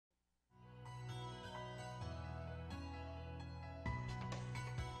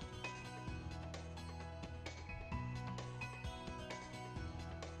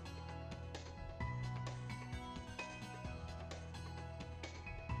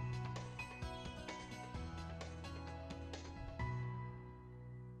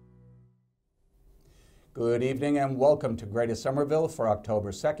Good evening and welcome to Greater Somerville for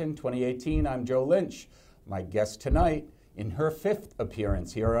October 2nd, 2018. I'm Joe Lynch. My guest tonight, in her 5th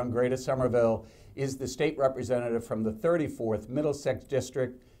appearance here on Greater Somerville, is the state representative from the 34th Middlesex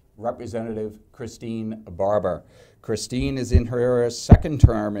District, Representative Christine Barber. Christine is in her 2nd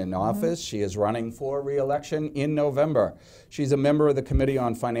term in office. She is running for re-election in November. She's a member of the Committee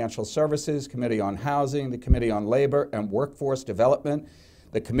on Financial Services, Committee on Housing, the Committee on Labor and Workforce Development,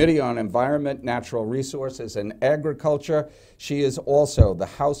 the Committee on Environment, Natural Resources, and Agriculture. She is also the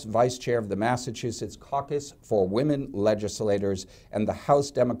House Vice Chair of the Massachusetts Caucus for Women Legislators and the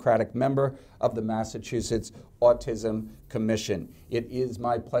House Democratic member of the Massachusetts Autism Commission. It is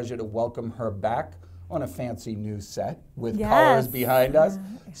my pleasure to welcome her back on a fancy new set with colors behind us.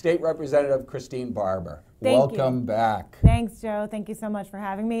 State Representative Christine Barber. Welcome back. Thanks, Joe. Thank you so much for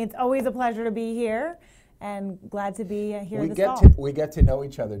having me. It's always a pleasure to be here. And glad to be here this fall. We get to know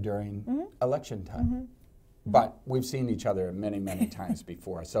each other during election time. But we've seen each other many, many times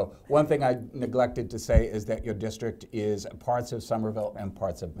before. So one thing I neglected to say is that your district is parts of Somerville and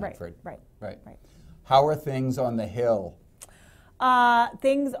parts of Medford. Right. How are things on the Hill?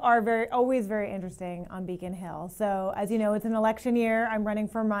 Things are always very interesting on Beacon Hill. So as you know, it's an election year. I'm running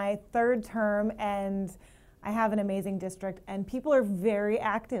for my 3rd term and I have an amazing district and people are very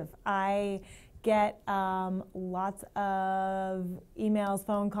active. I get lots of emails,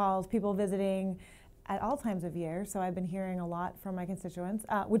 phone calls, people visiting at all times of year. So I've been hearing a lot from my constituents,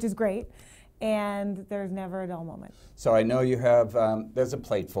 which is great. And there's never a dull moment. So I know you have, there's a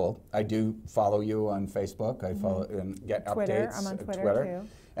plateful. I do follow you on Facebook. I follow and get Twitter. updates. I'm on Twitter too.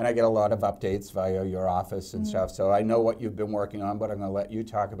 And I get a lot of updates via your office and stuff. So I know what you've been working on, but I'm going to let you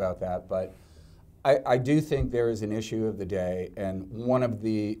talk about that. But I do think there is an issue of the day, and one of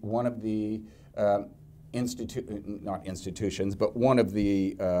the not institutions, but one of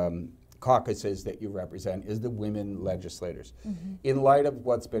the caucuses that you represent is the women legislators. In light of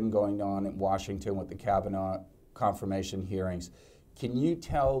what's been going on in Washington with the Kavanaugh confirmation hearings, can you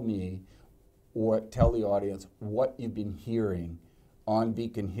tell me or tell the audience what you've been hearing on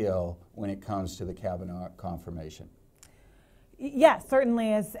Beacon Hill when it comes to the Kavanaugh confirmation? Yes,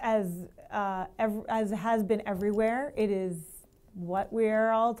 certainly, as has been everywhere, it is what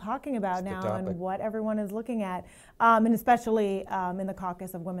we're all talking about now and what everyone is looking at. And especially in the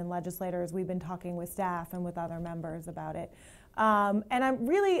caucus of women legislators, we've been talking with staff and with other members about it. And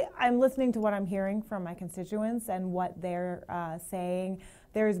I'm listening to what I'm hearing from my constituents and what they're saying.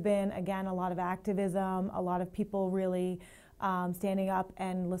 There's been, again, a lot of activism, a lot of people really standing up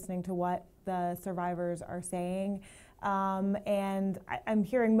and listening to what the survivors are saying. And I'm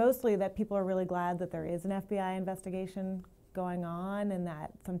hearing mostly that people are really glad that there is an FBI investigation going on and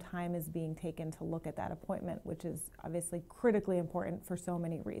that some time is being taken to look at that appointment, which is obviously critically important for so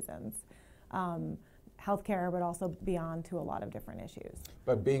many reasons. Healthcare, but also beyond to a lot of different issues.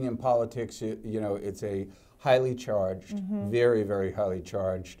 But being in politics, you know, it's a highly charged, very, very highly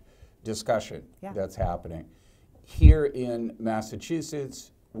charged discussion that's happening. Here in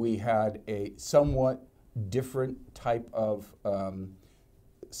Massachusetts, we had a somewhat different type of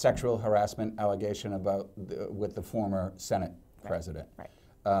sexual harassment allegation with the former Senate president.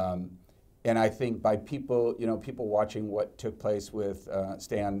 And I think by people, people watching what took place with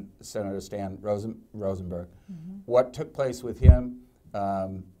Senator Stan Rosenberg, what took place with him,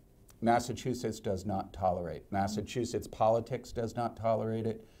 Massachusetts does not tolerate. Massachusetts politics does not tolerate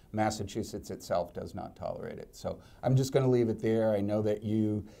it. Massachusetts itself does not tolerate it. So I'm just going to leave it there. I know that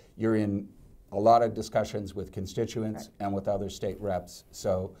you're in a lot of discussions with constituents and with other state reps.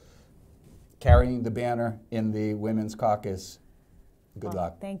 So carrying the banner in the Women's Caucus, good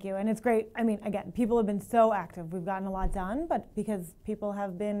luck. Thank you, and it's great. I mean, again, people have been so active. We've gotten a lot done, but because people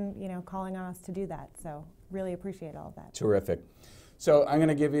have been, calling on us to do that. So really appreciate all of that. Terrific. So I'm going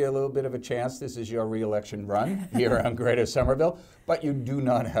to give you a little bit of a chance. This is your re-election run here on Greater Somerville, but you do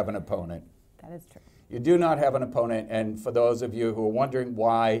not have an opponent. That is true. You do not have an opponent, and for those of you who are wondering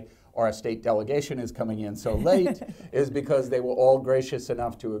why our state delegation is coming in so late is because they were all gracious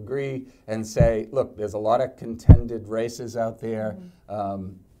enough to agree and say, look, there's a lot of contended races out there.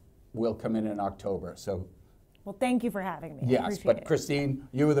 We'll come in October. So, well, thank you for having me. Yes, but Christine,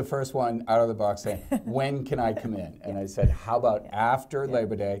 you were the first one out of the box saying, when can I come in? And I said, how about after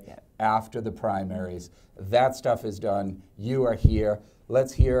Labor Day, after the primaries? That stuff is done. You are here.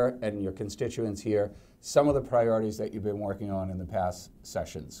 Let's hear, and your constituents hear, some of the priorities that you've been working on in the past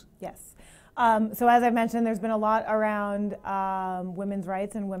sessions. Yes. So as I mentioned, there's been a lot around women's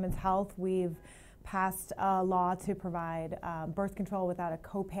rights and women's health. We've passed a law to provide birth control without a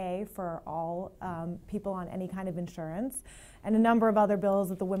copay for all people on any kind of insurance, and a number of other bills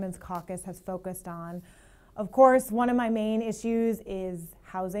that the Women's Caucus has focused on. Of course, one of my main issues is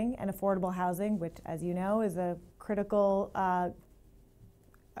housing and affordable housing, which, as you know, is a critical,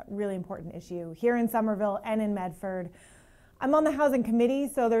 really important issue here in Somerville and in Medford. I'm on the housing committee,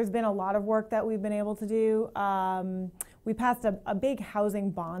 so there's been a lot of work that we've been able to do. We passed a big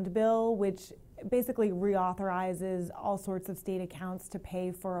housing bond bill, which basically reauthorizes all sorts of state accounts to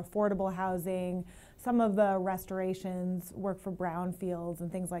pay for affordable housing, some of the restorations, work for brownfields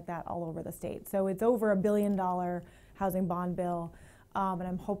and things like that all over the state. So it's over $1 billion housing bond bill, and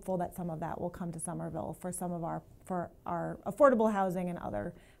I'm hopeful that some of that will come to Somerville for some of our affordable housing and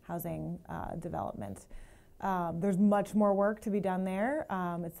other housing development. There's much more work to be done there.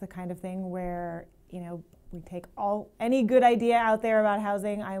 It's the kind of thing where, we take any good idea out there about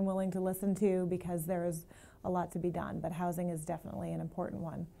housing, I am willing to listen to, because there's a lot to be done, but housing is definitely an important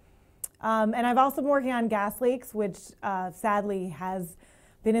one. And I've also been working on gas leaks, which sadly has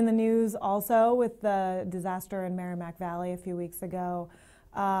been in the news also with the disaster in Merrimack Valley a few weeks ago.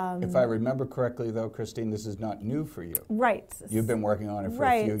 If I remember correctly, though, Christine, this is not new for you. Right. You've been working on it for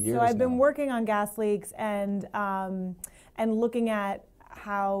a few years now. So I've been working on gas leaks and looking at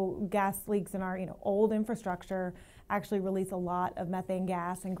how gas leaks in our old infrastructure actually release a lot of methane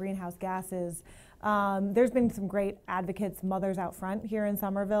gas and greenhouse gases. There's been some great advocates, Mothers Out Front here in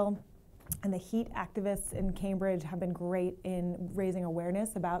Somerville, and the heat activists in Cambridge have been great in raising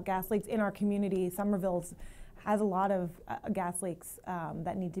awareness about gas leaks in our community. Somerville has a lot of gas leaks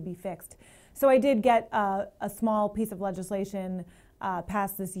that need to be fixed. So I did get a small piece of legislation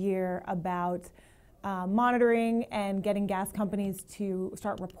passed this year about monitoring and getting gas companies to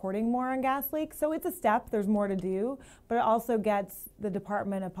start reporting more on gas leaks. So it's a step, there's more to do, but it also gets the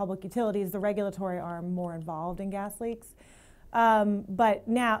Department of Public Utilities, the regulatory arm, more involved in gas leaks. But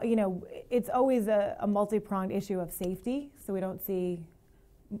now, it's always a multi-pronged issue of safety, so we don't see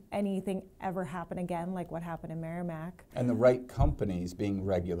anything ever happen again like what happened in Merrimack. And the right companies being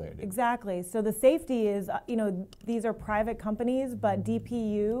regulated. Exactly. So the safety is, these are private companies, but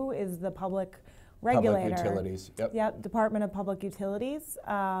DPU is the public regulator. Public utilities, yep. Yep, Department of Public Utilities.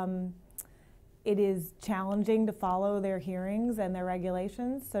 It is challenging to follow their hearings and their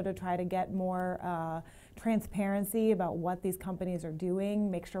regulations, so to try to get more transparency about what these companies are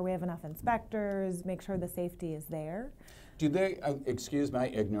doing, make sure we have enough inspectors, make sure the safety is there. Do they, excuse my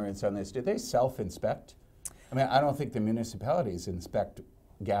ignorance on this, do they self-inspect? I mean, I don't think the municipalities inspect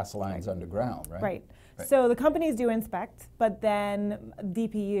gas lines underground, right? Right. So the companies do inspect, but then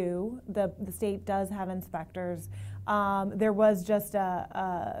DPU, the state does have inspectors. There was just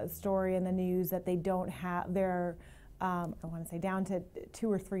a story in the news that they don't have, they're, I want to say down to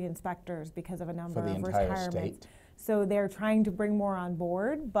 2 or 3 inspectors because of a number of retirements. State. So they're trying to bring more on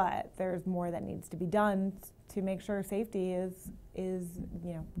board, but there's more that needs to be done to make sure safety is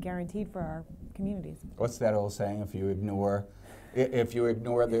guaranteed for our communities. What's that old saying? If you ignore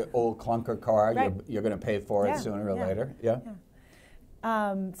the old clunker car, right, you're going to pay for it sooner or later. Yeah.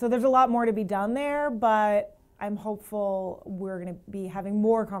 So there's a lot more to be done there, but I'm hopeful we're going to be having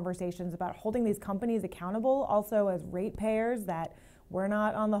more conversations about holding these companies accountable, also as ratepayers, that we're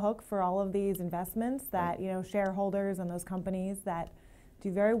not on the hook for all of these investments, that shareholders and those companies that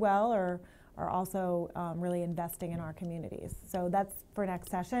do very well are also really investing in our communities. So that's for next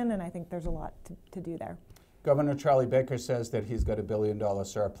session, and I think there's a lot to do there. Governor Charlie Baker says that he's got $1 billion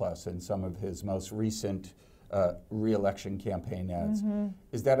surplus in some of his most recent re-election campaign ads. Mm-hmm.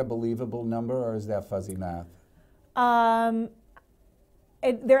 Is that a believable number, or is that fuzzy math?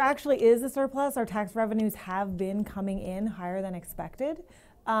 There actually is a surplus. Our tax revenues have been coming in higher than expected.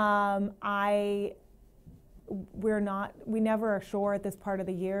 We never are sure at this part of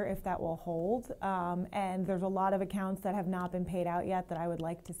the year if that will hold. And there's a lot of accounts that have not been paid out yet that I would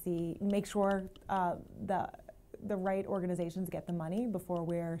like to see, make sure the right organizations get the money before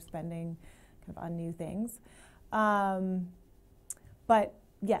we're spending kind of on new things. But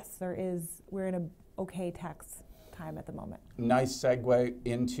yes, we're in an okay tax time at the moment. Nice segue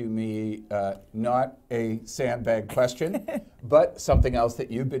into me, not a sandbag question, but something else that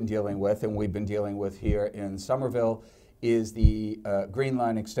you've been dealing with and we've been dealing with here in Somerville is the Green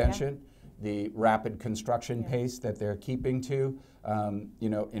Line extension, the rapid construction pace that they're keeping to.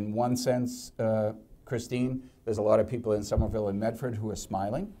 In one sense, Christine, there's a lot of people in Somerville and Medford who are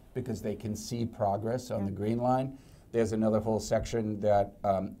smiling because they can see progress on the Green Line. There's another whole section that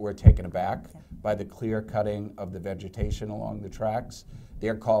we're taken aback by the clear cutting of the vegetation along the tracks.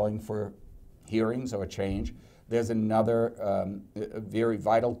 They're calling for hearings or change. There's another very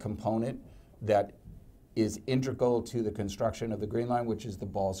vital component that is integral to the construction of the Green Line, which is the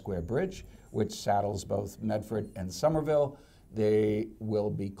Ball Square Bridge, which saddles both Medford and Somerville. They will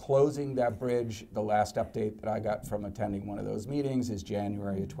be closing that bridge. The last update that I got from attending one of those meetings is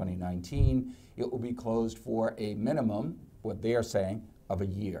January of 2019. It will be closed for a minimum, what they are saying, of a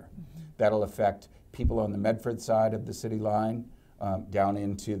year. That'll affect people on the Medford side of the city line, down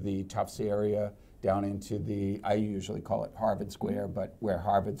into the Tufts area, down into the, I usually call it Harvard Square, but where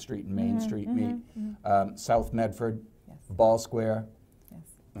Harvard Street and Main Street meet. South Medford, Ball Square.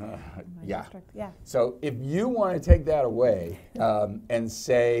 Yeah. So if you want to take that away and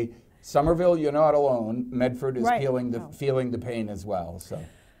say, Somerville, you're not alone. Medford is feeling the pain as well.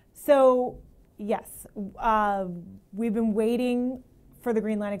 So yes, we've been waiting for the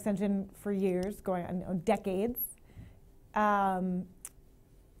Green Line extension for years, going on decades.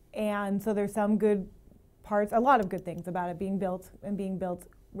 And so there's some good parts, a lot of good things about it being built and being built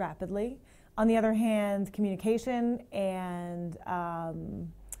rapidly. On the other hand, communication and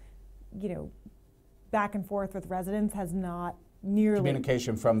back and forth with residents has not nearly.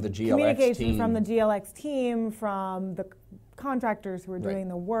 Communication from the GLX team. Communication from the GLX team, from the contractors who are doing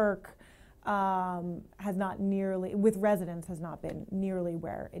the work, has not nearly, with residents, has not been nearly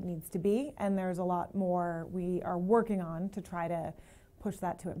where it needs to be. And there's a lot more we are working on to try to push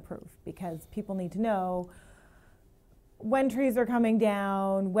that to improve, because people need to know when trees are coming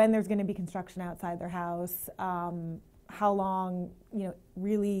down, when there's going to be construction outside their house, how long,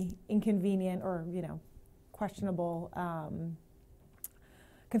 really inconvenient or, questionable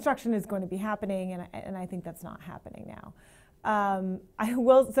construction is going to be happening, and I think that's not happening now.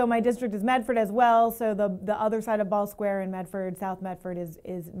 So my district is Medford as well, so the other side of Ball Square in Medford, South Medford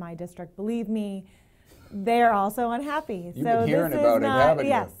is my district. Believe me, they're also unhappy. You've been hearing about it, haven't you?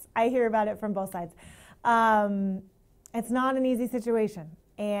 Yes, I hear about it from both sides. It's not an easy situation,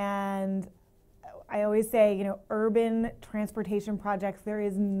 and I always say, urban transportation projects, there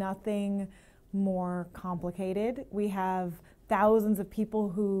is nothing more complicated. We have thousands of people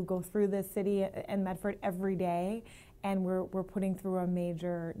who go through this city and Medford every day, and we're putting through a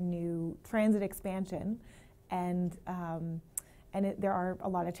major new transit expansion, and there are a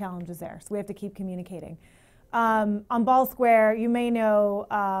lot of challenges there. So we have to keep communicating. On Ball Square, you may know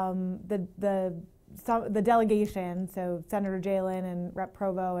the delegation, so Senator Jalen and Rep.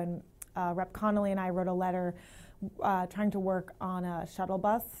 Provo and Rep. Connolly and I wrote a letter trying to work on a shuttle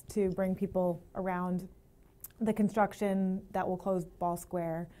bus to bring people around the construction that will close Ball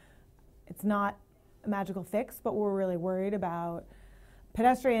Square. It's not a magical fix, but we're really worried about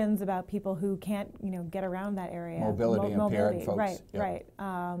pedestrians, about people who can't, get around that area. Mobility impaired folks. Right, right.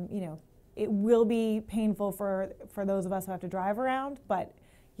 It will be painful for those of us who have to drive around, but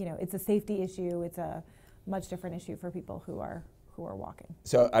it's a safety issue. It's a much different issue for people who are walking.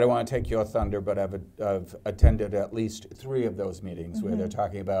 So I don't want to take your thunder, but I've attended at least 3 of those meetings where they're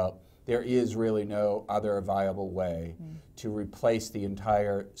talking about there is really no other viable way to replace the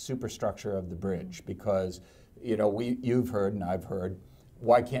entire superstructure of the bridge, because you've heard and I've heard,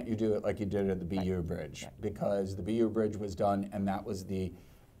 why can't you do it like you did at the BU Bridge? Because the BU Bridge was done and that was the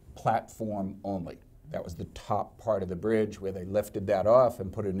platform only. That was the top part of the bridge where they lifted that off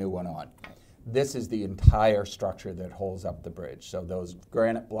and put a new one on. This is the entire structure that holds up the bridge. So those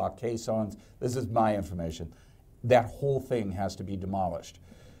granite block caissons, this is my information, that whole thing has to be demolished.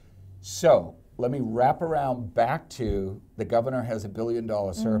 So let me wrap around back to the governor has $1 billion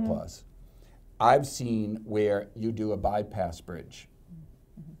surplus. I've seen where you do a bypass bridge,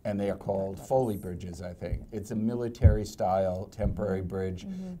 and they are called Foley bridges, I think. It's a military style temporary bridge.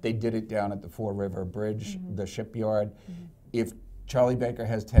 They did it down at the Four River Bridge, the shipyard. If Charlie Baker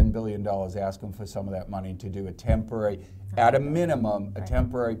has $10 billion, ask him for some of that money to do a temporary, at a minimum, a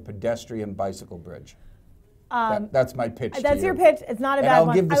temporary pedestrian bicycle bridge. That's my pitch to you. That's your pitch. It's not a bad one. And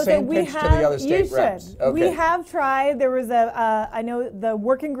I'll give the same pitch to the other state reps. Okay. We have tried. There was I know the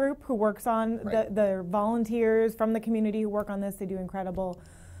working group who works on the volunteers from the community who work on this. They do incredible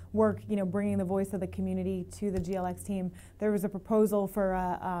work, bringing the voice of the community to the GLX team. There was a proposal for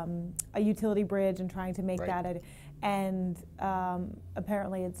a utility bridge and trying to make that, and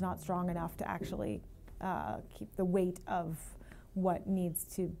apparently it's not strong enough to actually keep the weight of what needs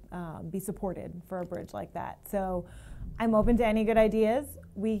to be supported for a bridge like that. So I'm open to any good ideas.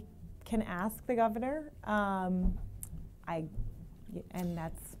 We can ask the governor. And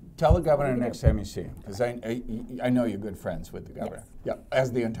that's tell the governor next time you see him, because I know you're good friends with the governor. Yes. Yeah,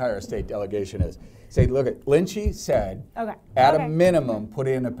 as the entire state delegation is. Say, look, Lynchy said, at a minimum, put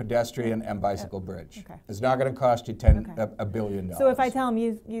in a pedestrian and bicycle bridge. It's not going to cost you $1 billion. So if I tell him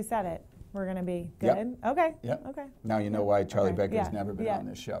you said it, we're going to be good? Okay. Okay. Now you know why Charlie Baker's never been on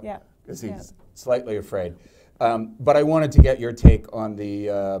this show. Because he's slightly afraid. But I wanted to get your take on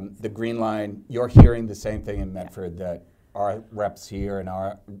the Green Line. You're hearing the same thing in Medford, that our reps here and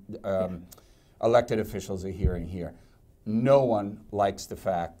our elected officials are hearing here. No one likes the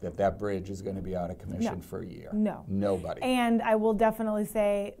fact that that bridge is going to be out of commission for a year. No. Nobody. And I will definitely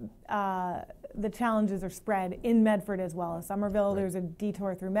say the challenges are spread in Medford as well as Somerville. Right. There's a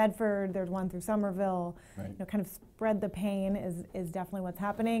detour through Medford. There's one through Somerville. Right. You know, kind of spread the pain is definitely what's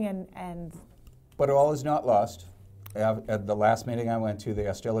happening. And But all is not lost. At the last meeting I went to, they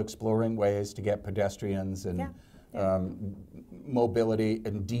are still exploring ways to get pedestrians and mobility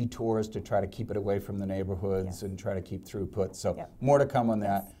and detours to try to keep it away from the neighborhoods and try to keep throughput. So more to come on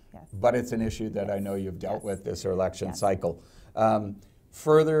that. Yes. But it's an issue that I know you've dealt with this election cycle.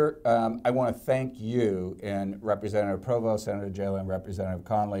 Further, I want to thank you and Representative Provost, Senator Jayla, and Representative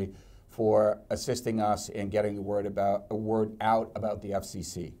Conley for assisting us in getting the word out about the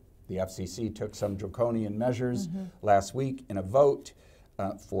FCC. The FCC took some draconian measures last week in a vote.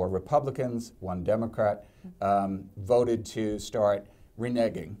 4 Republicans, 1 Democrat, voted to start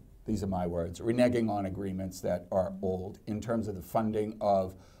reneging, these are my words, reneging on agreements that are old in terms of the funding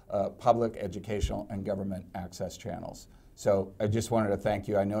of public educational and government access channels. So I just wanted to thank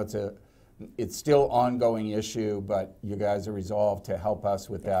you. I know it's still ongoing issue, but you guys are resolved to help us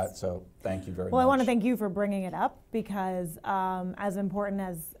with that, so thank you very much. Well, I want to thank you for bringing it up because as important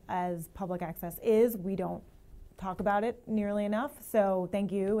as public access is, we don't talk about it nearly enough. So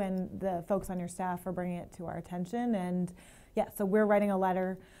thank you and the folks on your staff for bringing it to our attention. And so we're writing a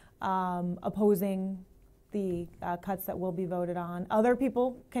letter opposing the cuts that will be voted on. Other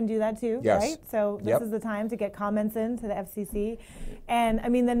people can do that too, right? So this is the time to get comments into the FCC. And I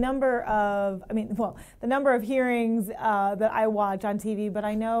mean, the number of hearings that I watch on TV, but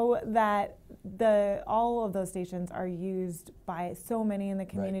I know that all of those stations are used by so many in the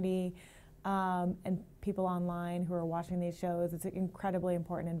community. And people online who are watching these shows. It's an incredibly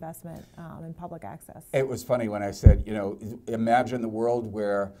important investment in public access. It was funny when I said, imagine the world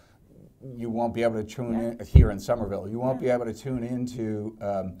where you won't be able to tune in here in Somerville. You won't be able to tune into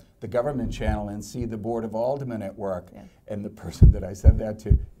the government channel and see the Board of Aldermen at work. And the person that I said that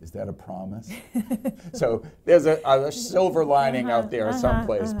to, is that a promise? So there's a silver lining out there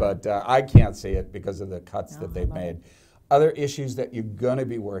someplace, but I can't see it because of the cuts that they've made. Other issues that you're going to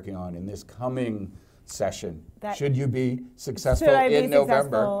be working on in this coming session, should you be successful in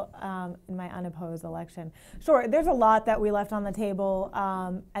November? In my unopposed election? Sure, there's a lot that we left on the table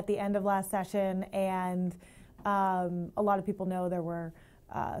at the end of last session, and a lot of people know there were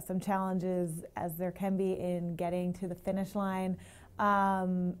some challenges, as there can be, in getting to the finish line.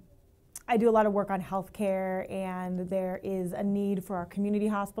 I do a lot of work on healthcare, and there is a need for our community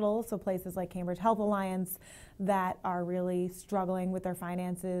hospitals, so places like Cambridge Health Alliance that are really struggling with their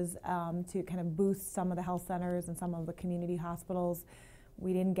finances to kind of boost some of the health centers and some of the community hospitals.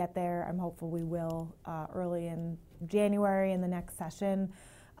 We didn't get there. I'm hopeful we will early in January in the next session.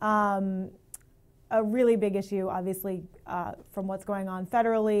 A really big issue, obviously, from what's going on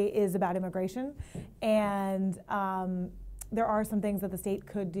federally is about immigration. And there are some things that the state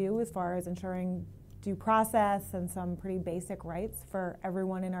could do as far as ensuring due process and some pretty basic rights for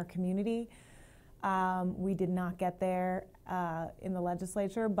everyone in our community. We did not get there in the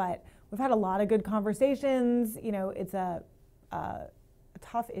legislature, but we've had a lot of good conversations. It's a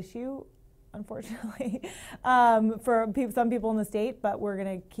tough issue, unfortunately, for some people in the state, but we're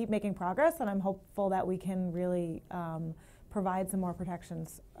going to keep making progress, and I'm hopeful that we can really provide some more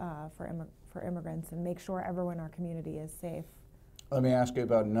protections for immigrants and make sure everyone in our community is safe. Let me ask you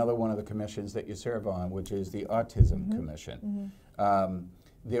about another one of the commissions that you serve on, which is the Autism Commission.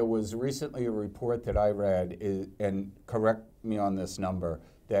 There was recently a report that I read, and correct me on this number,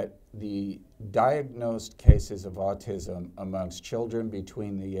 that the diagnosed cases of autism amongst children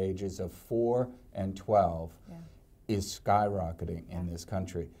between the ages of 4 and 12 is skyrocketing in this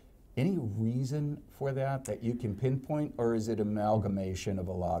country. Any reason for that you can pinpoint, or is it amalgamation of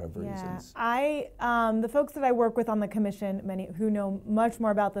a lot of reasons? The folks that I work with on the commission, many who know much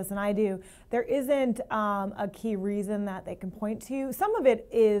more about this than I do, there isn't a key reason that they can point to. Some of it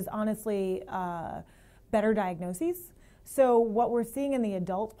is honestly better diagnoses. So what we're seeing in the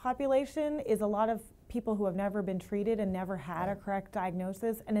adult population is a lot of people who have never been treated and never had a correct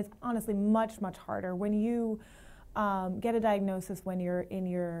diagnosis, and it's honestly much, much harder. When you get a diagnosis when you're in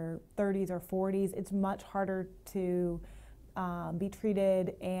your 30s or 40s, it's much harder to be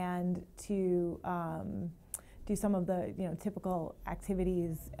treated and to do some of the typical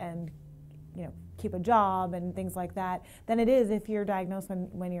activities and keep a job and things like that than it is if you're diagnosed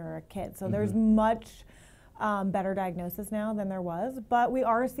when you're a kid. So there's much better diagnosis now than there was, but we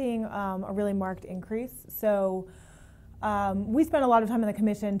are seeing a really marked increase. So we spent a lot of time in the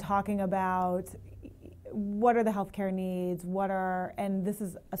commission talking about what are the healthcare needs? And this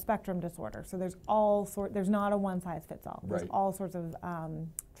is a spectrum disorder, so there's not a one size fits all. There's all sorts of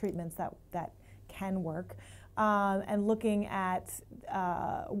treatments that can work. And looking at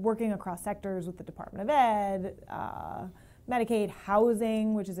working across sectors with the Department of Ed, Medicaid,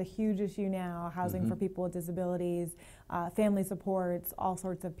 housing, which is a huge issue now, housing for people with disabilities, family supports, all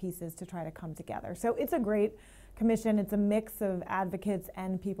sorts of pieces to try to come together. So it's a great commission. It's a mix of advocates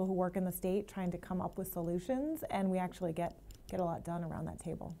and people who work in the state trying to come up with solutions, and we actually get a lot done around that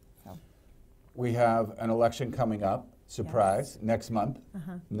table. So we have an election coming up, surprise, next month.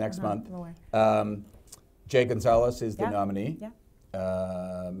 Next month. Jay Gonzalez is the nominee.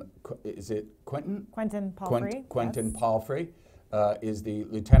 Is it Quentin? Quentin Palfrey. Quentin Palfrey is the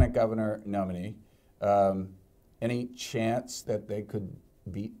lieutenant governor nominee. Any chance that they could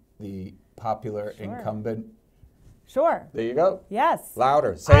beat the popular incumbent? Sure. There you go. Yes.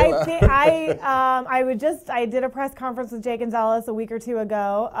 Louder. Say it. I did a press conference with Jay Gonzalez a week or two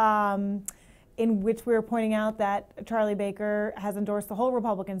ago, in which we were pointing out that Charlie Baker has endorsed the whole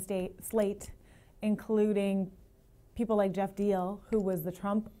Republican slate, including people like Jeff Deal, who was the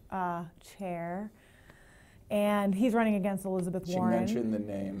Trump chair, and he's running against Elizabeth Warren. She mentioned the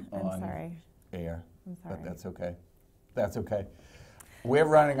name on air. I'm sorry. But that's okay. That's okay. We're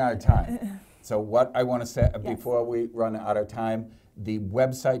running out of time. So what I want to say before we run out of time, the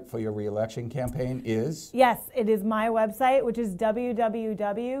website for your re-election campaign is? Yes, it is my website, which is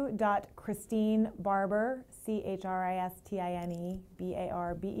www.christinebarber,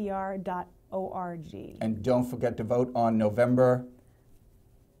 ChristineBarber.org. And don't forget to vote on November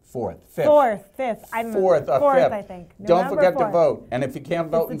 4th, 5th. 5th. I don't know. 4th or 5th. I think. Don't forget 4th. to vote. And if you can't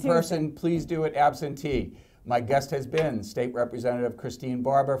vote in Tuesday. person, please do it absentee. My guest has been State Representative Christine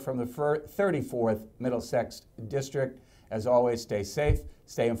Barber from the 34th Middlesex District. As always, stay safe,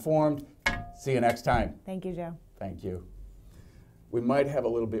 stay informed. See you next time. Thank you, Joe. Thank you. We might have a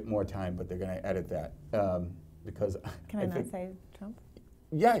little bit more time, but they're going to edit that because Can I not say Trump?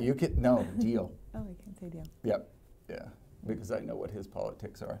 Yeah, you can. No, Deal. Oh, I can't say Deal. Yep. Yeah, because I know what his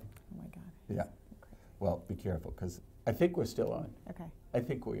politics are. Oh my God. Yeah. Okay. Well, be careful because I think we're still on. Okay. I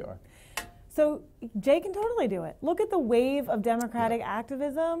think we are. So Jay can totally do it. Look at the wave of Democratic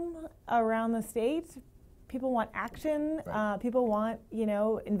activism around the state. People want action. Right. People want,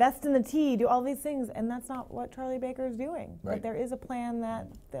 invest in the tea, do all these things, and that's not what Charlie Baker is doing. Right. But there is a plan that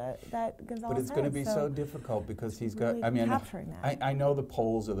Gonzalez has. But it's going to be so difficult because he's got. Really I mean, capturing that. I know the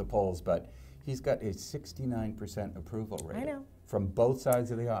polls are the polls, but he's got a 69% approval rating. I know. From both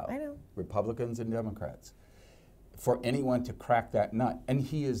sides of the aisle. I know. Republicans and Democrats. For anyone to crack that nut, and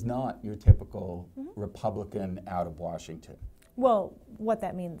he is not your typical Republican out of Washington. Well, what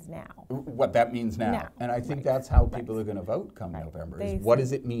that means now. What that means now. And I think that's how people are going to vote come November. Is what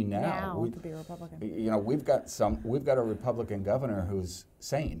does it mean now? To be Republican. We've got a Republican governor who's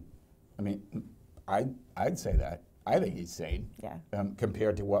sane. I mean, I'd say that. I think he's sane. Yeah.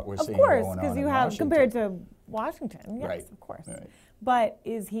 Compared to what we're seeing going on in Washington. Of course, because you have compared to Washington. Yes, right. Of course. Right. But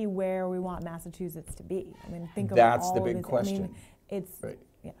is he where we want Massachusetts to be? I mean, think of that's all the big of question. I mean, it's right.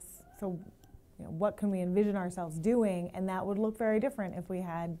 Yes. So, what can we envision ourselves doing? And that would look very different if we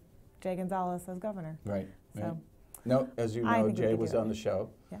had Jay Gonzalez as governor. Right. So, right. No, as you know, Jay was on the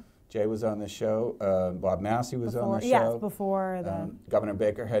show. Yeah. Jay was on the show. Bob Massey was on the show. Yes, before the. Governor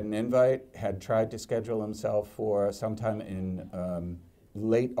Baker had an invite. Had tried to schedule himself for sometime in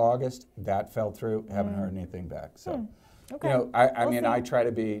late August. That fell through. Haven't heard anything back. So. Okay. I mean, I try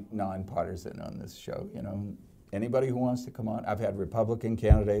to be nonpartisan on this show. Anybody who wants to come on. I've had Republican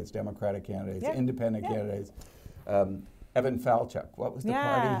candidates, Democratic candidates, independent candidates. Evan Falchuk, what was the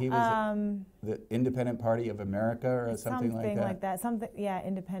party? He was the Independent Party of America or something like that?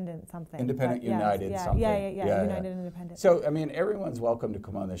 Independent something. Independent United something. Yeah, United Independent. So, I mean, everyone's welcome to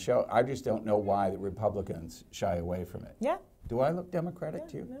come on the show. I just don't know why the Republicans shy away from it. Yeah. Do I look Democratic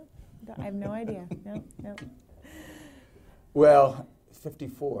to you? No, I have no idea. No. Well,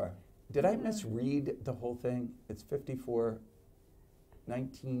 54. Did I misread the whole thing? It's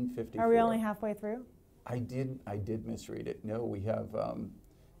 1954. Are we only halfway through? I did misread it. No, we have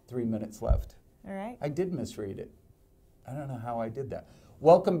 3 minutes left. All right. I did misread it. I don't know how I did that.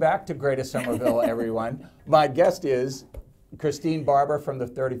 Welcome back to Greater Somerville, everyone. My guest is Christine Barber from the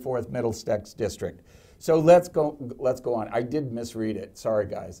 34th Middlesex District. So let's go on. I did misread it. Sorry,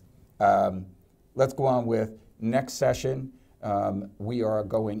 guys. Let's go on with next session. We are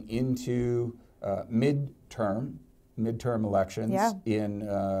going into midterm elections in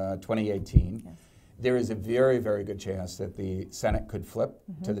 2018. Yes. There is a very, very good chance that the Senate could flip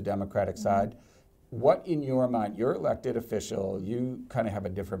to the Democratic side. What, in your mind, you're elected official, you kind of have a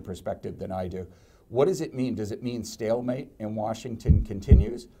different perspective than I do. what does it mean? Does it mean stalemate in Washington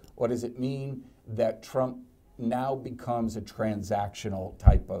continues? Or does it mean that Trump now becomes a transactional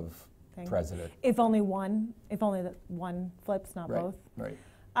type of president? If only one flips, not both. Right.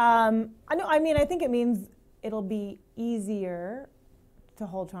 I think it means it'll be easier to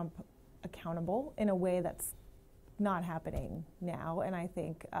hold Trump accountable in a way that's not happening now, and I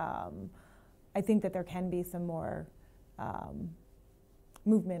think that there can be some more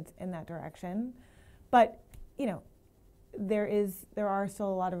movement in that direction. But there are still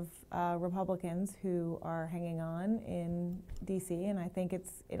a lot of Republicans who are hanging on in D.C., and I think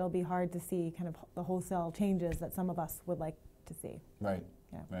it'll be hard to see kind of the wholesale changes that some of us would like to see. Right.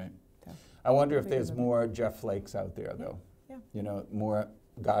 Yeah. Right. So, I wonder if there's more Jeff Flakes out there, though. Yeah. More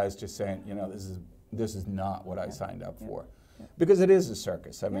guys just saying, this is not what I signed up for. Yeah. Because it is a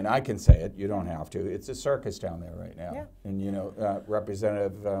circus. I mean, I can say it. You don't have to. It's a circus down there right now. Yeah. And,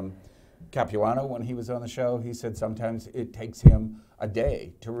 Representative Capuano, when he was on the show, he said sometimes it takes him a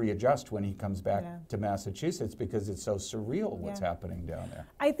day to readjust when he comes back to Massachusetts because it's so surreal what's happening down there.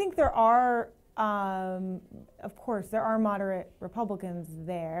 I think there are, of course, there are moderate Republicans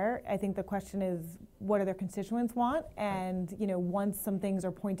there. I think the question is, what do their constituents want? And, once some things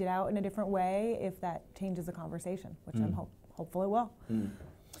are pointed out in a different way, if that changes the conversation, which I'm hopeful it will.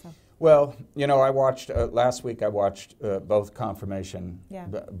 So. Well, I watched, last week I watched both confirmation,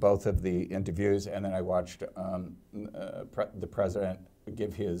 both of the interviews, and then I watched the president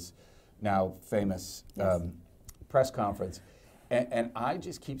give his now famous press conference. And I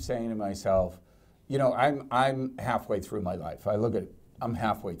just keep saying to myself, I'm halfway through my life. I look at it, I'm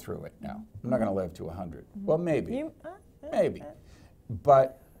halfway through it now. I'm not going to live to 100. Well, maybe. Maybe.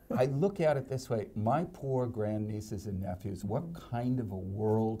 But I look at it this way, my poor grandnieces and nephews, what kind of a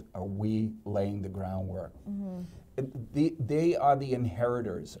world are we laying the groundwork? They are the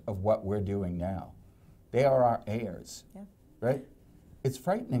inheritors of what we're doing now. They are our heirs, right? It's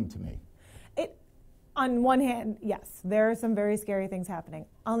frightening to me. On one hand, yes, there are some very scary things happening.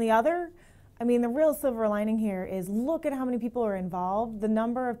 On the other, the real silver lining here is look at how many people are involved. The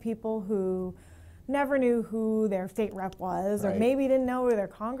number of people who never knew who their state rep was, or maybe didn't know who their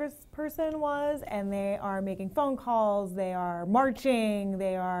congressperson was, and they are making phone calls, they are marching,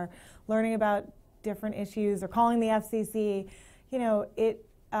 they are learning about different issues, or calling the FCC.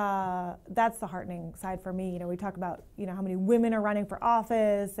 That's the heartening side for me. We talk about, how many women are running for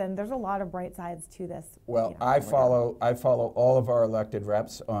office, and there's a lot of bright sides to this. Well, I follow all of our elected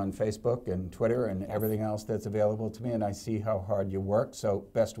reps on Facebook and Twitter and everything else that's available to me, and I see how hard you work. So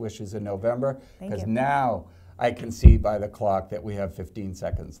best wishes in November, because now I can see by the clock that we have 15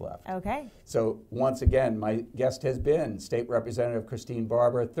 seconds left. Okay. So once again, my guest has been State Representative Christine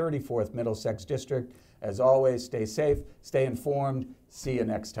Barber, 34th Middlesex District. As always, stay safe, stay informed. See you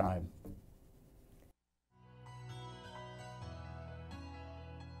next time.